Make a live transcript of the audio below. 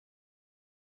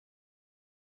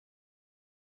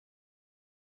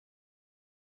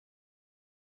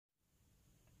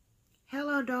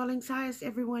Hello, darlings. How is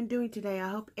everyone doing today? I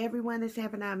hope everyone is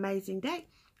having an amazing day.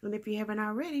 And if you haven't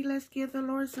already, let's give the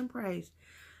Lord some praise.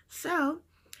 So,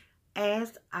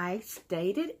 as I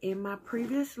stated in my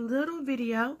previous little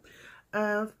video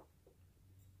of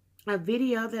a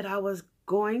video that I was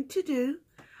going to do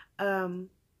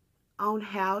on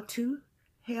how to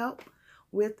help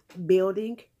with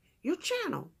building your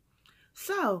channel.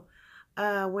 So,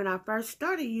 when I first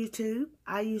started YouTube,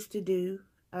 I used to do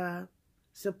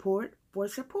support for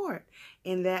support,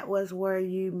 and that was where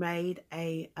you made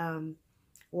a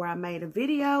where I made a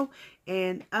video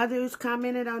and others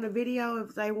commented on the video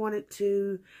if they wanted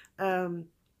to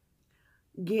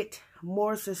get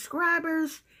more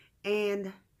subscribers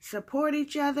and support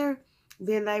each other,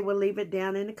 then they will leave it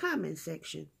down in the comment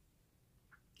section.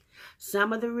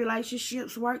 Some of the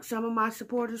relationships work. Some of my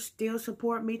supporters still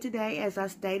support me today, as I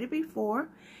stated before,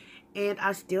 and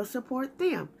I still support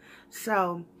them.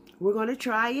 So we're going to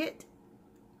try it.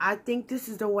 I think this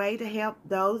is the way to help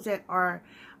those that are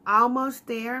almost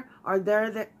there, or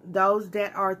those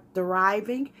that are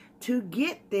thriving to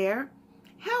get there,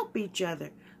 help each other.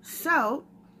 So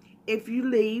if you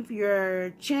leave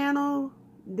your channel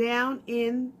down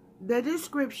in the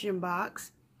description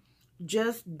box,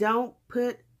 just don't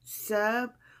put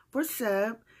sub for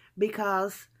sub,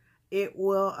 because it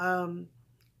will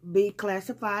be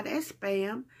classified as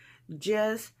spam.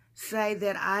 Just say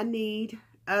that I need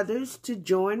others to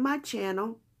join my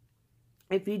channel.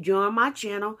 If you join my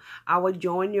channel, I will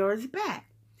join yours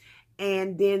back.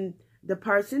 And then the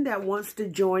person that wants to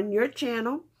join your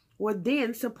channel will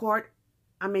then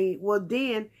will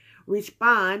then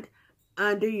respond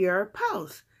under your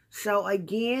post. So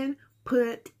again,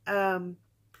 put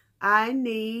I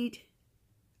need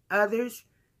others.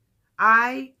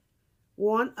 I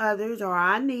want others, or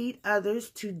I need others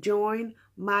to join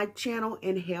my channel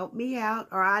and help me out,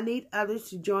 or I need others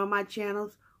to join my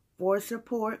channels for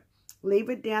support.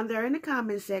 Leave it down there in the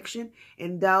comment section,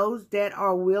 and those that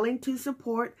are willing to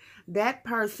support, that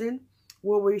person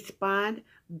will respond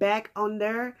back on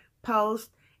their post.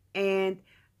 And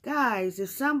guys, if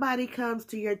somebody comes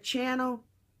to your channel,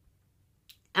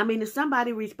 if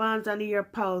somebody responds under your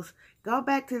post, go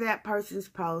back to that person's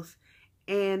post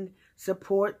and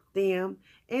support them.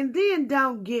 And then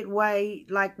don't get way,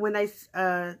 like when they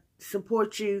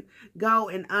support you, go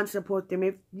and unsupport them.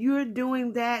 If you're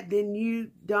doing that, then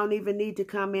you don't even need to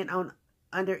comment on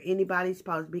under anybody's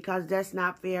post, because that's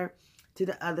not fair to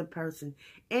the other person.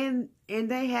 And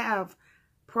they have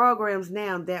programs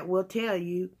now that will tell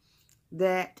you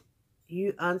that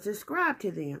you unsubscribe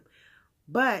to them.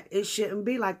 But it shouldn't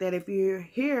be like that. If you're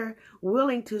here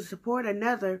willing to support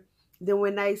another, then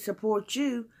when they support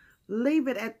you, leave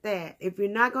it at that. If you're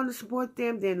not going to support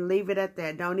them, then leave it at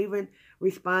that. Don't even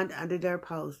respond under their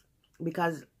post,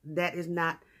 because that is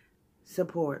not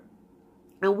support.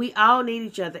 And we all need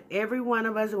each other. Every one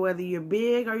of us, whether you're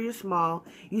big or you're small,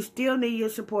 you still need your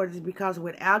supporters, because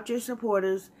without your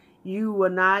supporters, you will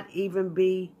not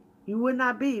be,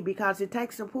 because it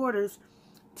takes supporters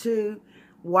to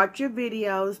watch your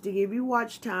videos, to give you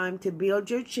watch time, to build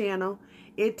your channel.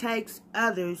 It takes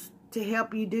others to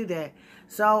help you do that.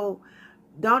 So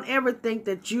don't ever think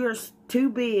that you're too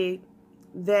big,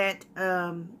 that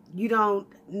you don't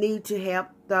need to help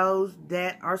those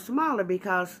that are smaller,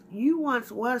 because you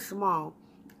once was small.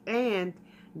 And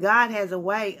God has a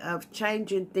way of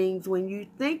changing things. When you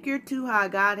think you're too high,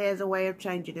 God has a way of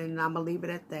changing it, and I'm going to leave it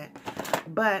at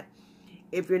that. But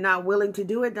if you're not willing to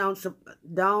do it,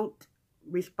 don't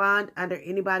respond under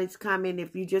anybody's comment.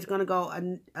 If you're just going to go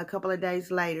a couple of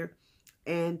days later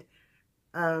and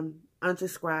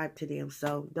unsubscribe to them.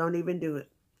 So don't even do it.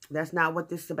 That's not what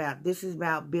this is about. This is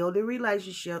about building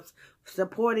relationships,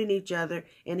 supporting each other,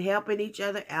 and helping each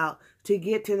other out to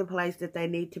get to the place that they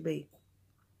need to be.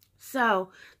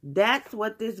 So that's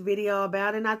what this video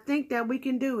about, and I think that we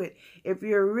can do it. If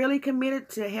you're really committed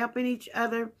to helping each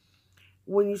other,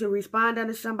 when you respond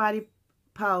under somebody's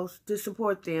post to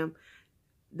support them,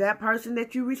 that person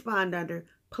that you respond under,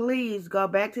 please go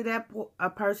back to that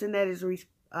person that is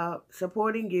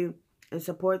supporting you and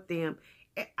support them.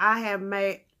 I have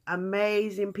made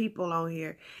amazing people on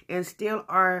here and still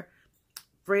are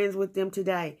friends with them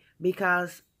today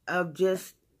because of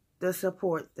just the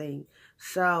support thing.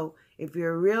 So if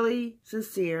you're really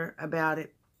sincere about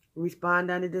it,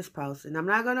 respond under this post. And I'm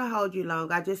not going to hold you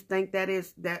long. I just think that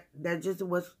just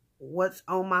what's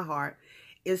on my heart,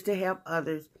 is to help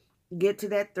others get to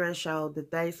that threshold that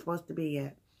they're supposed to be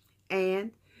at.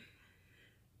 And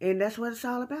that's what it's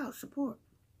all about, support.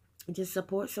 Just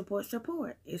support, support,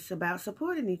 support. It's about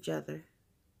supporting each other.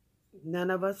 None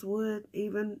of us would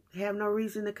even have no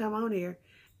reason to come on here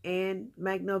and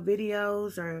make no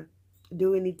videos or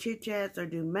do any chit chats or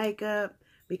do makeup,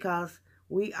 because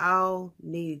we all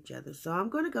need each other. So I'm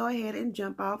going to go ahead and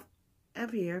jump off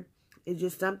of here. It's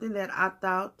just something that I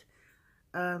thought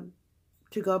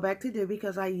to go back to do,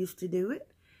 because I used to do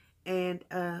it. And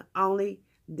only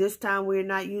this time we're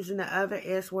not using the other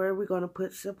S word. We're going to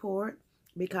put support,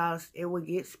 because it will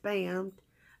get spammed.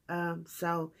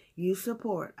 So you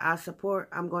support. I support.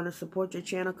 I'm going to support your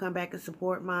channel. Come back and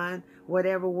support mine.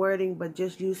 Whatever wording, but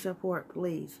just use support,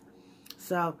 please.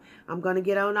 So I'm going to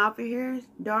get on off of here,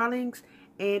 darlings.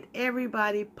 And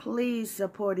everybody, please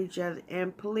support each other.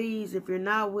 And please, if you're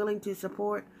not willing to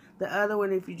support the other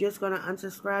one, if you're just going to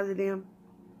unsubscribe to them,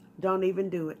 don't even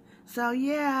do it. So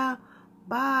yeah,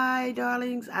 bye,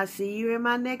 darlings. I see you in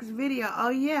my next video. Oh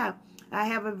yeah, I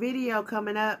have a video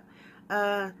coming up.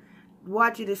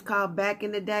 Watch it. It's called Back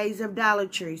in the Days of Dollar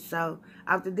Tree. So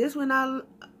after this one, I'll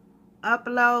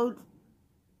upload.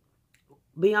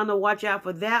 Be on the watch out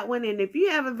for that one. And if you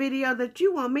have a video that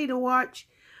you want me to watch,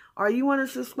 or you want to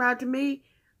subscribe to me,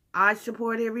 I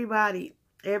support everybody.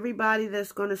 Everybody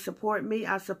that's going to support me,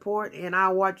 I support, and I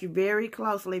watch you very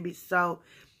closely. So,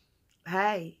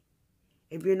 hey,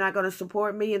 if you're not going to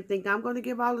support me and think I'm going to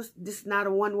give all this is not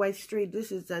a one-way street.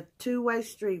 This is a two-way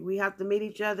street. We have to meet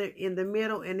each other in the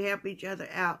middle and help each other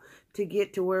out to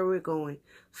get to where we're going.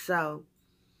 So,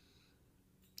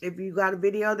 if you got a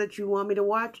video that you want me to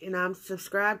watch and I'm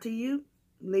subscribed to you,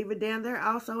 leave it down there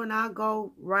also, and I'll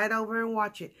go right over and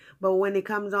watch it. But when it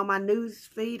comes on my news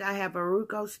feed, I have a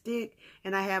Roku stick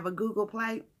and I have a Google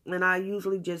Play, and I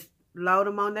usually just load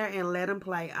them on there and let them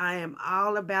play. I am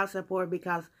all about support,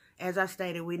 because, as I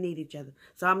stated, we need each other.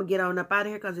 So I'm going to get on up out of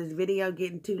here, because this video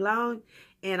getting too long.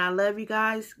 And I love you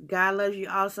guys. God loves you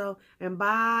also. And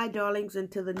bye, darlings.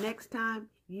 Until the next time,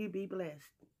 you be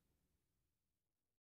blessed.